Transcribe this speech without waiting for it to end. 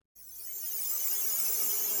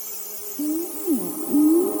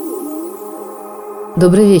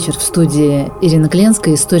Добрый вечер. В студии Ирина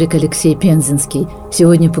Кленская, историк Алексей Пензенский.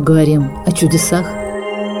 Сегодня поговорим о чудесах.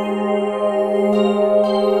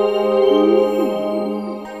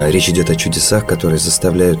 Речь идет о чудесах, которые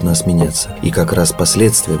заставляют нас меняться. И как раз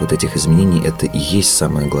последствия вот этих изменений – это и есть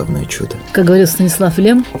самое главное чудо. Как говорил Станислав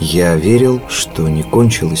Лем, я верил, что не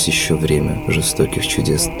кончилось еще время жестоких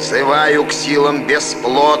чудес. Взываю к силам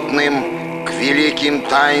бесплотным, к великим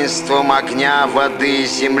таинствам огня, воды и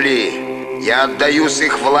земли. Я отдаюсь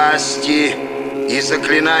их власти и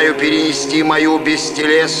заклинаю перенести мою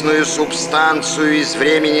бестелесную субстанцию из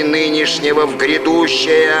времени нынешнего в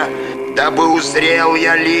грядущее, дабы узрел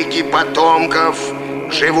я лики потомков,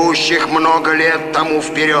 живущих много лет тому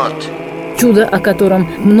вперед. Чудо, о котором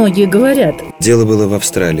многие говорят. Дело было в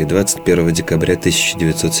Австралии 21 декабря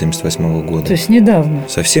 1978 года. То есть недавно.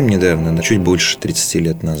 Совсем недавно, чуть больше 30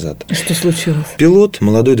 лет назад. Что случилось? Пилот,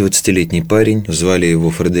 молодой 20-летний парень, звали его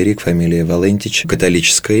Фредерик, фамилия Валентич,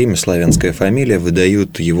 католическое имя, славянская фамилия,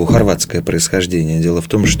 выдают его хорватское происхождение. Дело в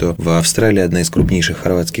том, что в Австралии одна из крупнейших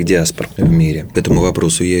хорватских диаспор в мире. К этому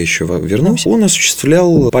вопросу я еще вернусь. Он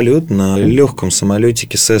осуществлял полет на легком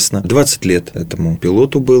самолетике Cessna. 20 лет этому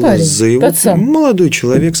пилоту было. Парень, за его пацан. Молодой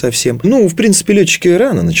человек совсем. В принципе, летчики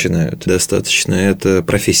рано начинают достаточно. Это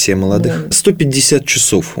профессия молодых. 150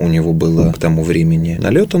 часов у него было к тому времени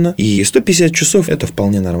налетано. И 150 часов – это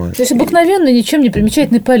вполне нормально. То есть обыкновенный, ничем не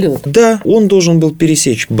примечательный полет. Да, он должен был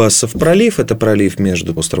пересечь Бассов пролив. Это пролив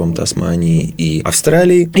между островом Тасмании и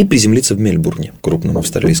Австралией. И приземлиться в Мельбурне, крупном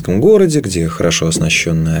австралийском городе, где хорошо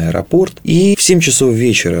оснащенный аэропорт. И в 7 часов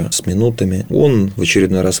вечера с минутами он в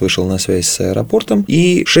очередной раз вышел на связь с аэропортом.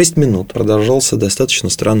 И 6 минут продолжался достаточно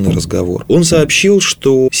странный разговор. Он сообщил,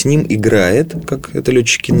 что с ним играет, как это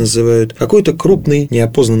летчики называют, какой-то крупный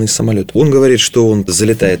неопознанный самолет. Он говорит, что он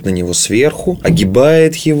залетает на него сверху,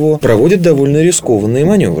 огибает его, проводит довольно рискованные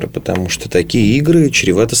маневры, потому что такие игры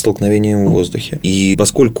чреваты столкновением в воздухе. И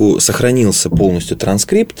поскольку сохранился полностью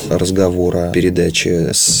транскрипт разговора передачи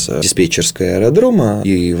с диспетчерской аэродрома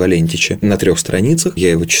и Валентича на 3 страницах, я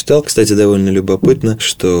его читал. Кстати, довольно любопытно,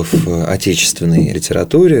 что в отечественной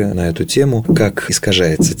литературе на эту тему как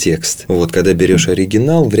искажается текст. Когда берешь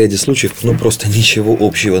оригинал, в ряде случаев, просто ничего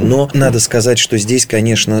общего. Но надо сказать, что здесь,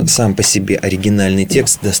 конечно, сам по себе оригинальный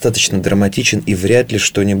текст достаточно драматичен и вряд ли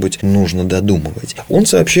что-нибудь нужно додумывать. Он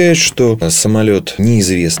сообщает, что самолет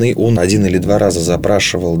неизвестный. Он 1 или 2 раза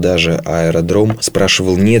запрашивал даже аэродром,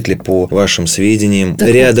 спрашивал, нет ли, по вашим сведениям,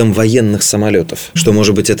 рядом военных самолетов. Что,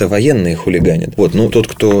 может быть, это военные хулиганят. Тот,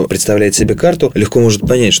 кто представляет себе карту, легко может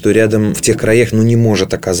понять, что рядом в тех краях, не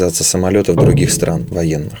может оказаться самолетов других стран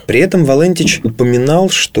военных. При этом Валентич упоминал,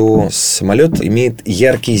 что самолет имеет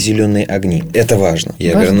яркие зеленые огни. Это важно.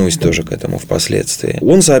 Я вернусь тоже к этому впоследствии.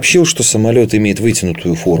 Он сообщил, что самолет имеет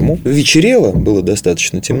вытянутую форму. Вечерело, было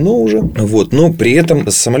достаточно темно уже. Но при этом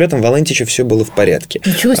с самолетом Валентича все было в порядке.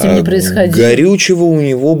 Ничего с ним не происходило. Горючего у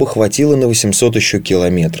него бы хватило на 800 еще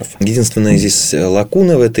километров. Единственная здесь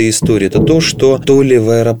лакуна в этой истории – это то, что то ли в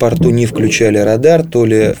аэропорту не включали радар, то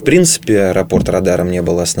ли, в принципе, аэропорт радаром не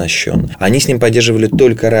был оснащен. Они с ним поддерживали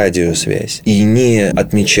только радиосвязь и не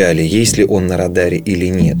отмечали, есть ли он на радаре или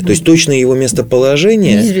нет. То есть точно его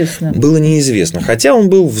местоположение было неизвестно, хотя он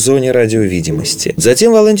был в зоне радиовидимости.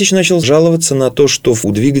 Затем Валентич начал жаловаться на то, что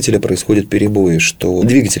у двигателя происходят перебои, что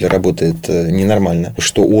двигатель работает ненормально,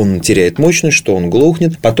 что он теряет мощность, что он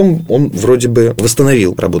глохнет. Потом он вроде бы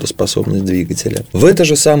восстановил работоспособность двигателя. В это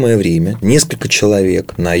же самое время несколько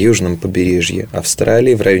человек на южном побережье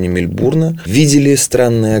Австралии, в районе Мельбурна, видели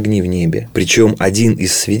странные огни в небе. Причем один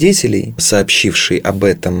из свидетелей, сообщивший об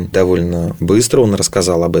этом довольно быстро, он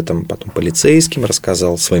рассказал об этом потом полицейским,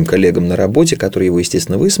 рассказал своим коллегам на работе, которые его,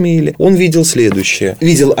 естественно, высмеяли. Он видел следующее.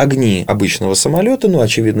 Видел огни обычного самолета,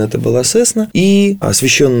 очевидно, это была Cessna, и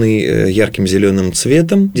освещенный ярким зеленым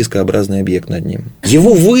цветом дискообразный объект над ним.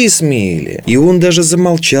 Его высмеяли, и он даже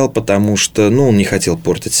замолчал, потому что, он не хотел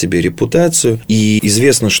портить себе репутацию. И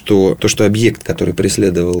известно, что то, что объект, который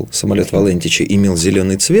преследовал самолет Валентича, имел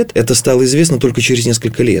зеленый цвет, это стало известно только через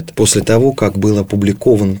несколько лет, после того, как был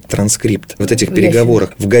опубликован транскрипт этих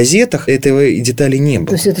переговорах. В газетах этого детали не было.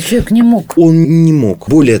 То есть этот человек не мог? Он не мог.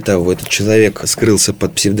 Более того, этот человек скрылся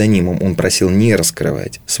под псевдонимом, он просил не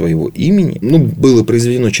раскрывать своего имени. Было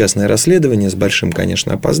произведено частное расследование с большим,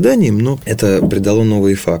 конечно, опозданием, но это придало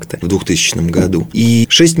новые факты в 2000 году. И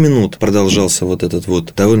 6 минут продолжался этот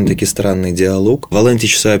довольно-таки странный диалог.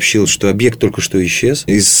 Валентич сообщил, что объект только что исчез.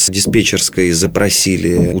 Из диспетчерской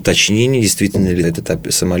запросили уточнение, действительно ли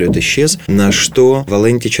этот самолет исчез, на что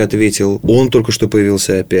Валентич ответил: он только что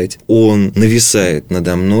появился опять, он нависает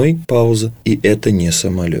надо мной, пауза, и это не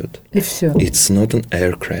самолет. И все. It's not an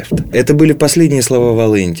aircraft. Это были последние слова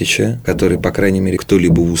Валентича, которые, по крайней мере,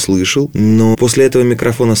 кто-либо услышал. Но после этого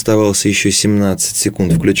микрофон оставался еще 17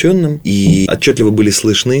 секунд включенным, и отчетливо были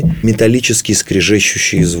слышны металлические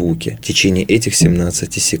скрежещущие звуки в течение этих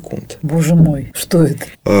 17 секунд. Боже мой, что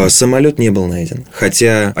это? Самолет не был найден.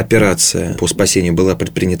 Хотя операция по спасению была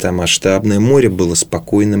предпринята масштабная, море было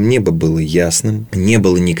спокойным, небо было ясным, не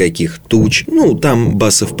было никаких туч. Там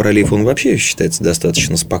Басов пролив, он вообще считается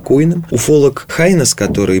достаточно спокойным. Уфолог Хайнес,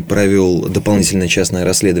 который провел дополнительное частное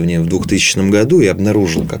расследование в 2000 году и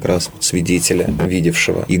обнаружил как раз свидетеля,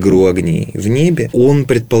 видевшего игру огней в небе, он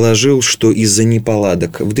предположил, что из-за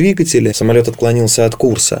неполадок в двигателе самолет отклонился от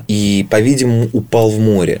курса и, по-видимому, упал в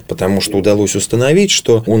море, потому что удалось установить,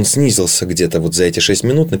 что он снизился где-то вот за эти 6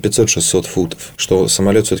 минут на 500-600 футов, что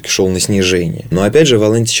самолет все-таки шел на снижение. Но, опять же,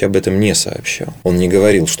 Валентич об этом не сообщал. Он не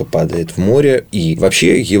говорил, что падает в море, и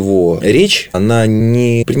вообще его речь, она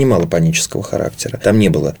не принимала панического характера. Там не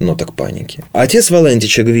было ноток паники. Отец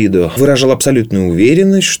Валентича Гвидо выражал абсолютную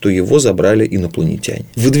уверенность, что его забрали инопланетяне.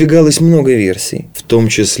 Выдвигалось много версий, в том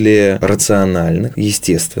числе рациональных,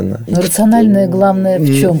 естественно. Но рациональное главное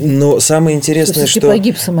в чем? Но самое интересное, что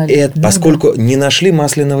погиб самолет. поскольку не нашли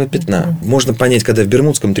масляного пятна. Можно понять, когда в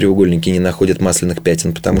Бермудском треугольнике не находят масляных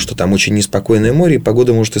пятен, потому что там очень неспокойное море, и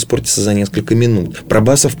погода может испортиться за несколько минут. Про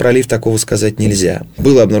Басов пролив такого сказать нельзя.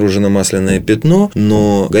 Было обнаружено масляное пятно,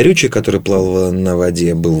 но горючее, которое плавало на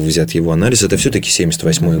воде, был взят его анализ. Это все-таки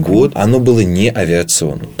 1978 год. Оно было не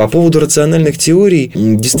авиационным. По поводу рациональных теорий,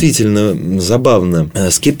 действительно забавно.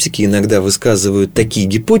 Скептики иногда высказывают такие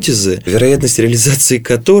гипотезы, вероятность реализации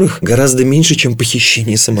которых гораздо меньше, чем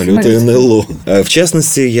похищение самолета НЛО. В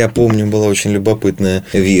частности, я помню, была очень любопытная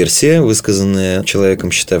версия, высказанная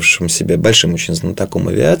человеком, считавшим себя большим очень знатоком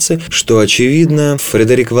авиации, что, очевидно,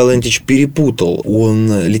 Фредерик Валентич перепутал.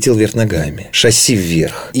 Он летел вверх ногами, шасси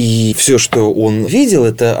вверх. И все, что он видел,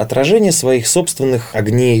 это отражение своих собственных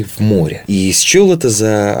огней в море. И счел это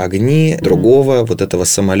за огни другого вот этого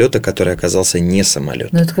самолета, который оказался не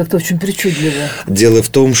самолет. Но это как-то очень причудливо. Дело в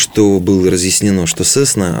том, что было разъяснено, что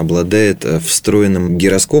Cessna обладает встроенным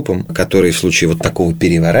гироскопом, который в случае вот такого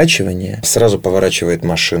переворачивания сразу поворачивает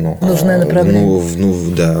машину. Нужное направление.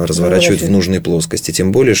 Разворачивает в нужной плоскости.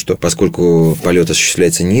 Тем более, что поскольку полет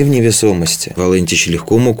осуществляется не в невесомости, Валентич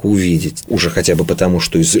легко мог увидеть, уже хотя бы потому,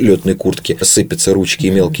 что из летной куртки сыпятся ручки и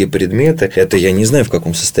мелкие предметы. Это я не знаю, в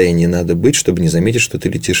каком состоянии надо быть, чтобы не заметить, что ты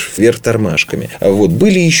летишь вверх тормашками.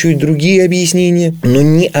 Были еще и другие объяснения, но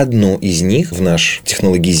ни одно из них в наш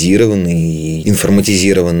технологизированный и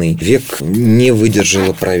информатизированный век не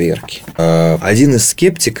выдержало проверки. Один из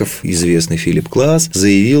скептиков, известный Филипп Клаас,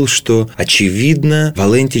 заявил, что, очевидно,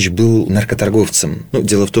 Валентич был наркоторговцем.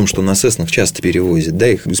 Дело в том, что на Сеснах часто перевозят,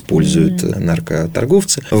 их используют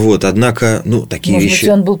наркоторговцы. Однако, такие Может вещи...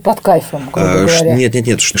 быть, он был под кайфом, грубо говоря.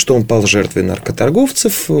 Нет. Что он пал жертвой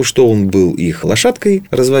наркоторговцев, что он был их лошадкой,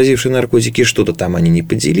 развозившей наркотики, что-то там они не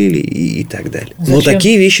поделили и так далее. Зачем? Но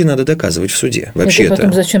такие вещи надо доказывать в суде. Вообще-то.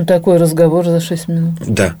 Потом зачем такой разговор за 6 минут?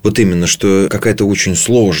 Да, вот именно, что какая-то очень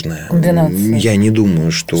сложная комбинация. Я не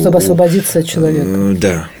думаю, что... Чтобы освободиться от человека.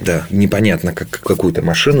 Да. Непонятно, как какую-то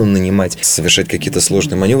машину нанимать, совершать какие-то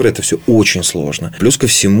сложные маневры. Это все очень сложно. Плюс ко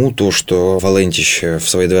всему то, что Валентич в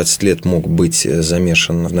свои 20 лет мог быть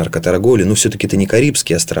замешан в наркоторговле, все-таки это не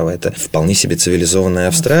Карибские острова, это вполне себе цивилизованная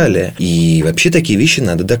Австралия. И вообще такие вещи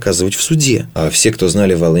надо доказывать в суде. А все, кто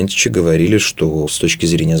знали Валентича, говорили, что с точки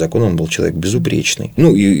зрения закона он был человек безупречный.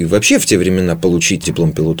 И вообще в те времена получить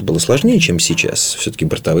диплом пилота было сложнее, чем сейчас. Все-таки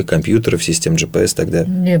бортовых компьютеров, систем GPS тогда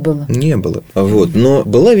не было. Но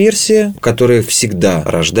была версия, которая всегда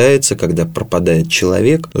рождается, когда пропадает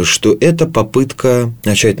человек, что это попытка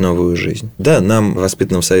начать новую жизнь. Да, нам,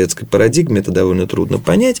 воспитанным в советской парадигме, это довольно трудно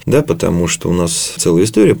понять, потому что у нас целая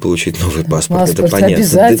история получить новый паспорт, это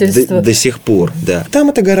понятно. До сих пор, да. Там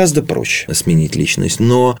это гораздо проще сменить личность.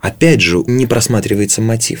 Но, опять же, не просматривается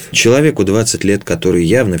мотив. Человеку 20 лет, который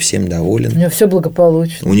явно всем доволен.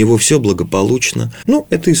 У него все благополучно.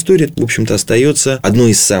 Эта история, в общем-то, остается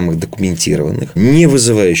одной из самых документированных, не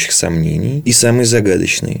вызывающих сомнений и самой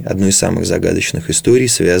загадочной. Одной из самых загадочных историй,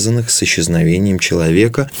 связанных с исчезновением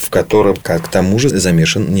человека, в котором, к тому же,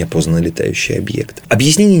 замешан неопознанный летающий объект.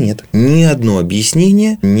 Объяснений нет. Ни одно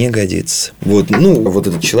объяснение не годится. Вот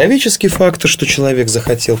этот человеческий фактор, что человек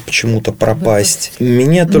захотел почему-то пропасть.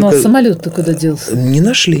 Меня только... А самолет-то куда делся? Не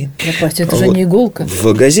нашли. Пропасть, это же не иголка.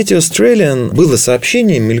 В газете Australian было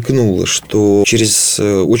сообщение, мелькнуло, что через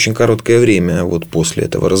очень короткое время после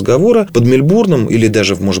этого разговора под Мельбурном, или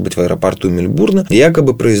даже, может быть, в аэропорту Мельбурна,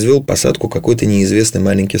 якобы произвел посадку какой-то неизвестный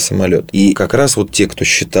маленький самолет. И как раз те, кто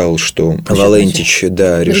считал, что Валентич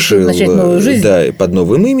решил да, под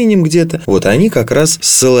новым именем где-то. Вот они как раз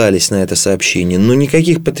ссылались на это сообщение, но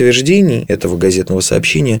никаких подтверждений этого газетного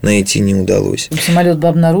сообщения найти не удалось. Самолет бы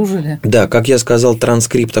обнаружили? Да, как я сказал,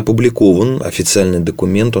 транскрипт опубликован, официальный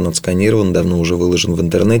документ, он отсканирован, давно уже выложен в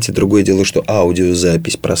интернете. Другое дело, что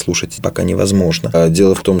аудиозапись прослушать пока невозможно.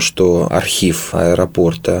 Дело в том, что архив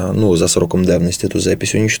аэропорта, за сроком давности эту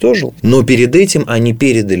запись уничтожил, но перед этим они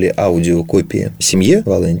передали аудиокопии семье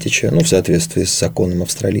Валентича, в соответствии с законом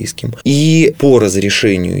австралийским. И по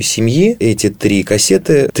разрешению семьи эти 3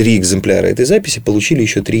 кассеты, 3 экземпляра этой записи получили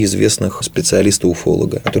еще 3 известных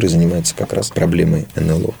специалиста-уфолога, которые занимаются как раз проблемой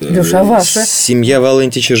НЛО. Леша, а ваша? Семья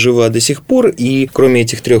Валентича жива до сих пор, и кроме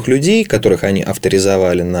этих 3 людей, которых они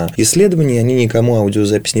авторизовали на исследование, они никому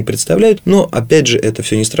аудиозапись не представляют. Но, опять же, это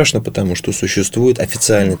все не страшно, потому что существует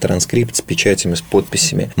официальный транскрипт с печатями, с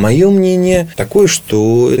подписями. Мое мнение такое,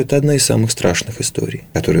 что это одна из самых страшных историй,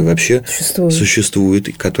 которые вообще существуют,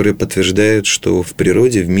 и которые подтверждают, что в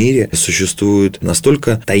природе, в мире существуют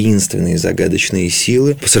настолько таинственные, загадочные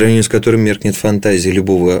силы, по сравнению с которыми меркнет фантазия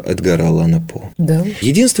любого Эдгара Аллана По. Да.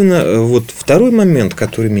 Единственное, второй момент,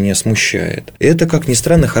 который меня смущает, это, как ни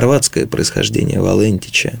странно, хорватское происхождение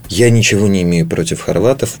Валентича. Я ничего не имею против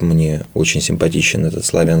хорватов, мне очень симпатичен этот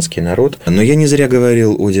славянский народ, но я не зря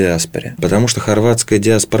говорил о диаспоре, потому что хорватская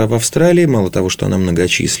диаспора в Австралии, мало того, что она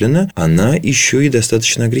многочисленна, она еще и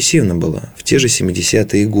достаточно агрессивна была в те же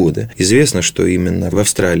 70-е годы. Известно, что именно в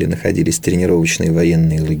Австралии находились тренировочные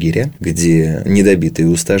военные лагеря, где недобитые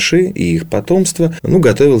усташи и их потомство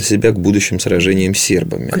готовило себя к будущим сражениям с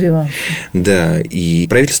сербами. Криво. Да, и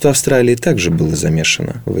правительство Австралии также было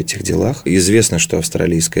замешано в этих делах. Известно, что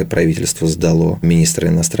австралийское правительство сдало министра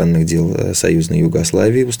иностранных дел союзной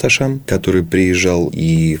Югославии усташам, который приезжал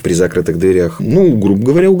и при закрытых дверях, грубо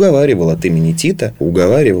говоря, уговаривал от имени Тита,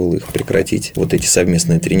 уговаривал их прекратить вот эти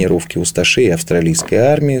совместные тренировки усташей и австралийской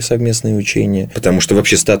армии, совместные учения, потому что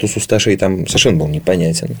вообще статус усташей там совершенно был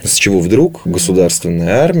непонятен. С чего вдруг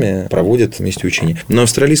государственная армия проводит вместе учения? Но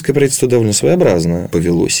австралийское правительство довольно своеобразно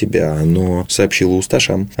повело себя. Оно сообщило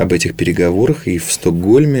усташам об этих переговорах, и в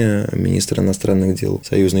Стокгольме министр иностранных дел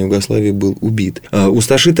союзной Югославии был убит.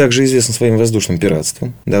 Усташи также известны своим воздушным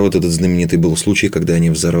пиратством. Да, вот этот знаменитый был случай, когда они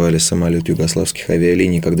взорвали самолет югославских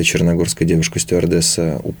авиалиний, когда черногорская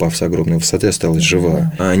девушка-стюардесса, упав с огромной высоты, осталась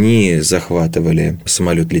жива. Они захватывали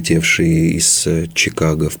самолет, летевший из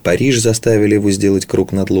Чикаго в Париж, заставили его сделать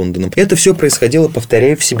круг над Лондоном. Это все происходило,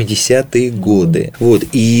 повторяю, в 70-е годы.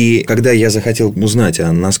 И когда я захотел узнать,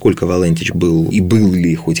 насколько Валентич был и был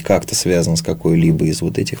ли хоть как-то связан с какой-либо из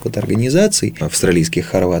вот этих организаций австралийских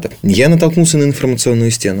хорватов, я натолкнулся на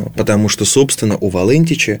информационную стену, потому что, собственно, о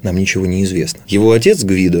Валентиче нам ничего не известно. Его отец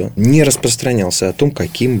Гвидо не распространялся о том,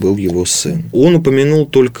 каким был его сын. Он упомянул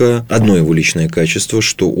только одно его личное качество,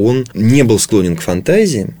 что он не был склонен к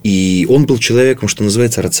фантазиям, и он был человеком, что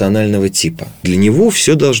называется, рационального типа. Для него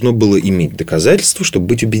все должно было иметь доказательства, чтобы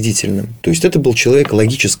быть убедительным. То есть, это был человек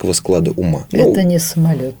логического склада ума. Это не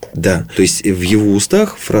самолет. Да, то есть, в его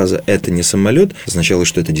устах фраза «это не самолет» означало,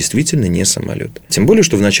 что это действительно не самолет. Тем более,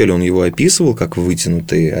 что вначале он его описывал как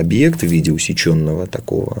вытянутый объект в виде усеченного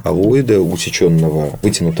такого овоида, усеченного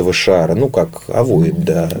вытянутого шара, как овоид,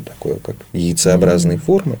 да, такое, как яйцеобразной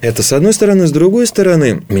формы. Это с одной стороны. С другой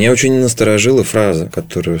стороны, меня очень насторожила фраза,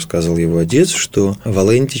 которую сказал его отец, что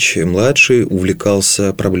Валентич младший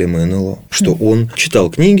увлекался проблемой НЛО, что он читал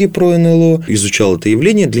книги про НЛО, изучал это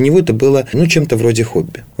явление, для него это было, чем-то вроде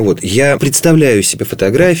хобби. Я представляю себе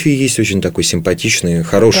фотографии, есть очень такой симпатичный,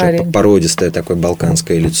 хорошее, парень, породистое такое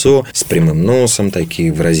балканское лицо, с прямым носом,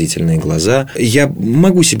 такие выразительные глаза. Я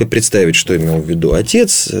могу себе представить, что имел в виду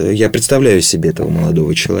отец. Я представляю себе этого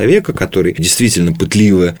молодого человека, который действительно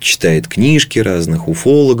пытливо читает книжки разных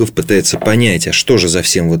уфологов, пытается понять, а что же за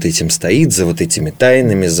всем вот этим стоит, за вот этими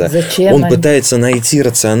тайнами. Зачем он пытается найти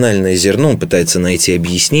рациональное зерно, он пытается найти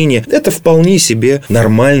объяснение. Это вполне себе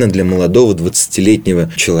нормально для молодого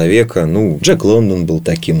 20-летнего человека. Джек Лондон был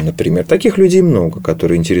таким, например. Таких людей много,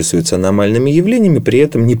 которые интересуются аномальными явлениями, при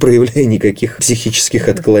этом не проявляя никаких психических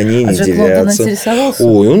отклонений, Джек Лондон интересовался?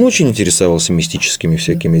 Он очень интересовался мистическими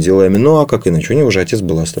всякими делами. А как иначе? У него же отец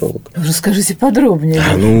был астролог. Расскажите подробнее.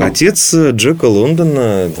 Отец Джека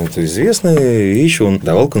Лондона, это известная вещь, он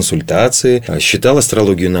давал консультации, считал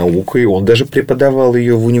астрологию наукой, он даже преподавал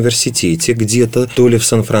ее в университете где-то, то ли в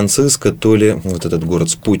Сан-Франциско, то ли вот этот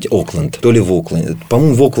город-спутник, Окленд, то ли в Окленде,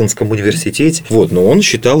 по-моему, в Оклендском университете. Но он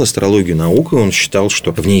считал астрологию наукой, он считал,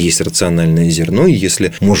 что в ней есть рациональное зерно, и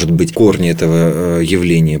если, может быть, корни этого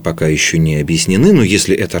явления пока еще не объяснены, но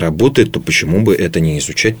если это работает, то почему бы это не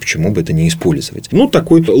изучать, почему бы это не использовать?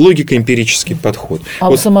 Такой логико-эмпирический подход.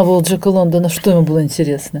 У самого Джека Лондона что ему было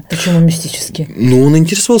интересно? Почему мистически? Он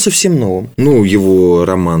интересовался совсем новым. Ну, его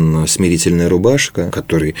роман «Смирительная рубашка»,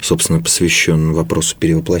 который, собственно, посвящен вопросу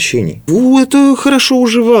перевоплощений. Это хорошо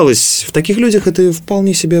уживалось. В таких людях это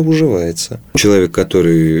вполне себе уживается. Человек,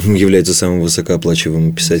 который является самым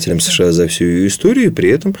высокооплачиваемым писателем США за всю ее историю, и при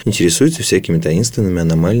этом интересуется всякими таинственными,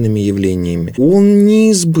 аномальными явлениями. Он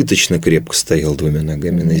не избыточно крепко стоял двумя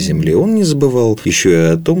ногами на земле. Он не забывал еще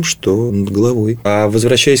и о том, что над головой. А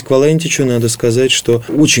возвращаясь к Валентичу, надо сказать, что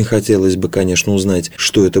очень хотелось бы, конечно, узнать,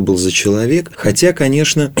 что это был за человек. Хотя,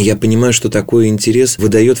 конечно, я понимаю, что такой интерес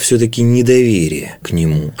выдает все-таки недоверие к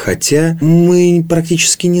нему. Хотя мы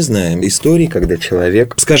практически не знаем истории, когда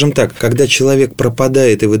человек, скажем так, когда человек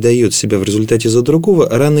пропадает и выдает себя в результате за другого,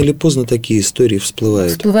 рано или поздно такие истории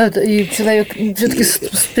всплывают. И человек все-таки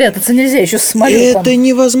спрятаться нельзя еще с самолетом. Это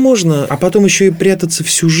невозможно. А потом еще и прятаться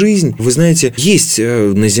всю жизнь. Вы знаете, есть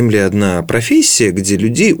на Земле одна профессия, где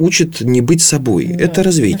людей учат не быть собой. Да. Это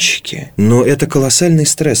разведчики. Но это колоссальный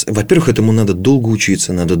стресс. Во-первых, этому надо долго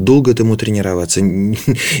учиться, надо долго этому тренироваться.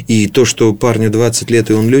 И то, что парню 20 лет,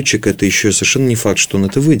 и он летчик, это еще совершенно не факт, что он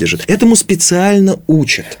это выдержит. Этому специально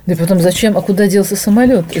учат. Да потом зачем, а куда делся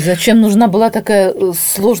самолет? И зачем нужна была такая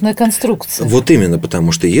сложная конструкция? Вот именно,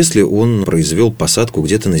 потому что если он произвел посадку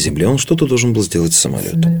где-то на Земле, он что-то должен был сделать с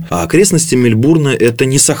самолетом. А окрестности Мельбурна – это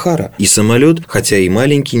не Сахара. И самолет, хотя и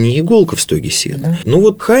маленький, не иголка в стоге сена. Да. Ну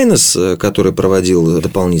вот Хайнес, который проводил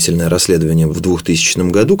дополнительное расследование в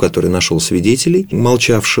 2000 году, который нашел свидетелей,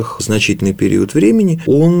 молчавших значительный период времени,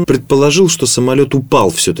 он предположил, что самолет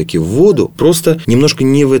упал все-таки в воду, просто немножко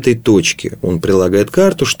не в этой точке. Он прилагает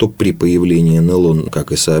карту, что при появлении НЛО,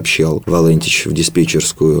 как и сообщал Валентич в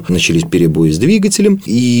диспетчерскую, начались перебои с двигателем.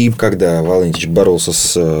 И когда Валентич боролся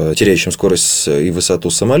с теряющим скорость и высоту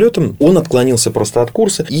самолетом, он отклонился просто от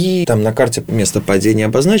курса. И там на карте место падения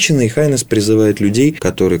обозначено, и Хайнес призывает людей,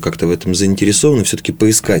 которые как-то в этом заинтересованы, все-таки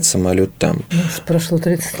поискать самолет там. Прошло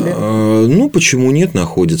 30 лет. Ну, почему нет?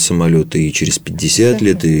 Находят самолеты и через 50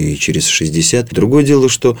 лет, и через 60. Другое дело,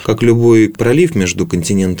 что, как любой пролив между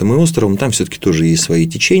континентом и островом, там все-таки тоже есть свои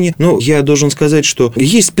течения. Но я должен сказать, что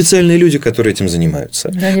есть специальные люди, которые этим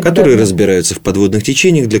занимаются, да, которые разбираются в подводных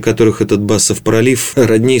течениях, для которых этот Бассов пролив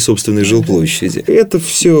родней собственной жилплощади. Это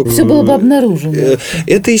все было бы обнаружено.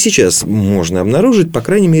 Это и сейчас можно обнаружить, по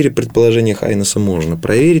крайней мере, предположение Хайнеса можно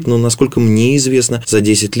проверить, но, насколько мне известно, за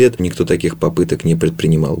 10 лет никто таких попыток не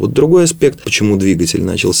предпринимал. Вот другой аспект, почему двигатель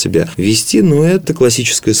начал себя вести, это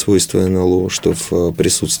классическое свойство НЛО, что в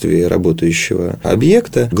присутствии работающего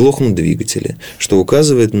объекта глохнут двигатели, что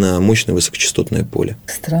указывает на мощное высокочастотное поле.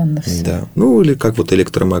 Странно все. Да. Или как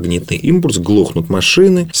электромагнитный импульс, глохнут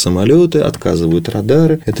машины, самолеты, отказывают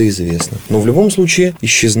радары, это известно. Но в любом случае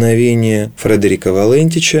исчезновение Фредерика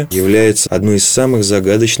Валентича является одной из самых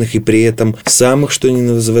загадочных и при этом самых, что ни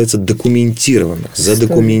называется,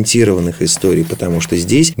 задокументированных историй, потому что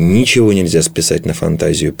здесь ничего нельзя списать на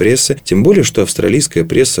фантазию прессы, тем более, что австралийская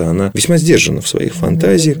пресса, она весьма сдержана в своих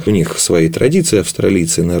фантазиях, у них свои традиции,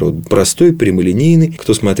 австралийцы народ простой, прямолинейный.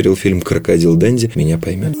 Кто смотрел фильм «Крокодил Данди», меня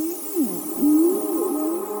поймет.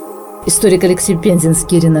 Историк Алексей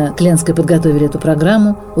Пензенский, Ирина Кленская подготовили эту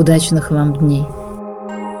программу. Удачных вам дней.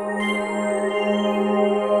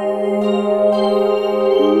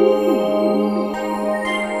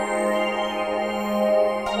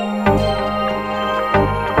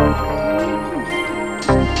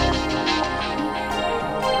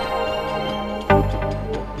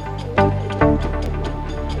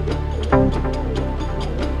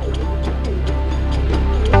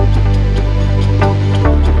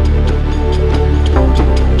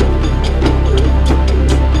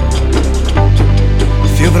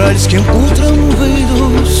 Февральским утром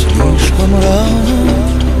выйду слишком рано.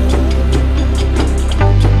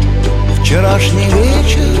 Вчерашний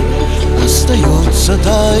вечер остается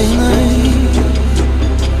тайной.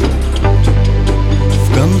 В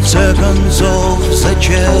конце концов,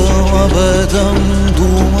 зачем об этом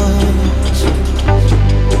думать?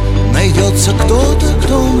 Найдется кто-то,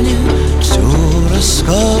 кто мне все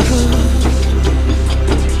расскажет.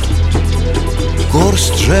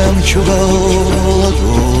 Горсть жемчуга в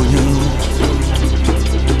ладонью.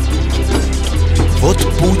 Вот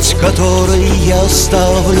путь, который я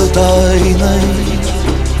ставлю тайной.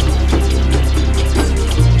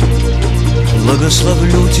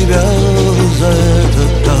 Благословлю тебя за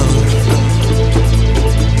этот дар,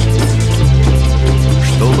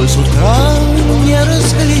 чтобы с утра не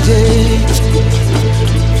разглядеть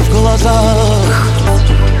в глазах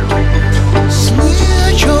сны о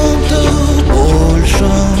чем-то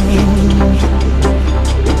большем,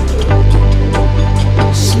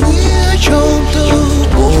 сны о чем-то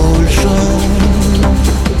большем,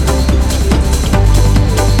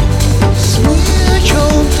 сны о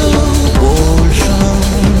чем-то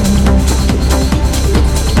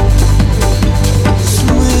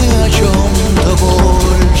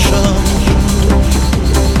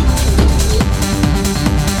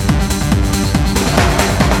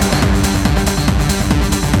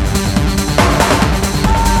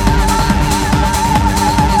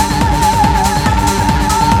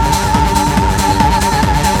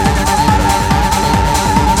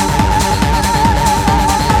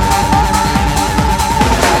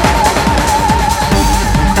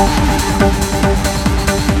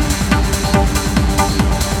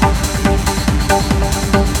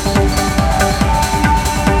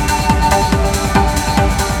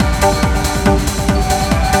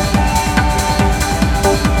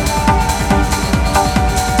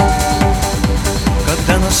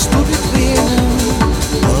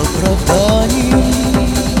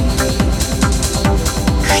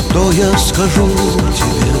я скажу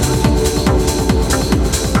тебе.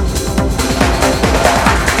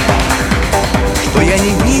 Что я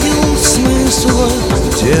не видел смысла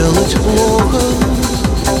делать плохо,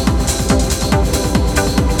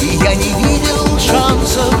 и я не видел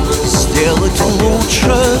шансов сделать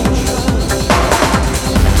лучше.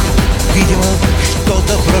 Видимо,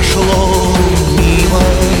 что-то прошло мимо,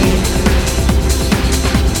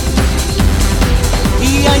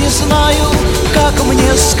 и я не знаю, как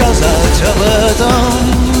мне сказать об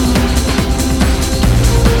этом.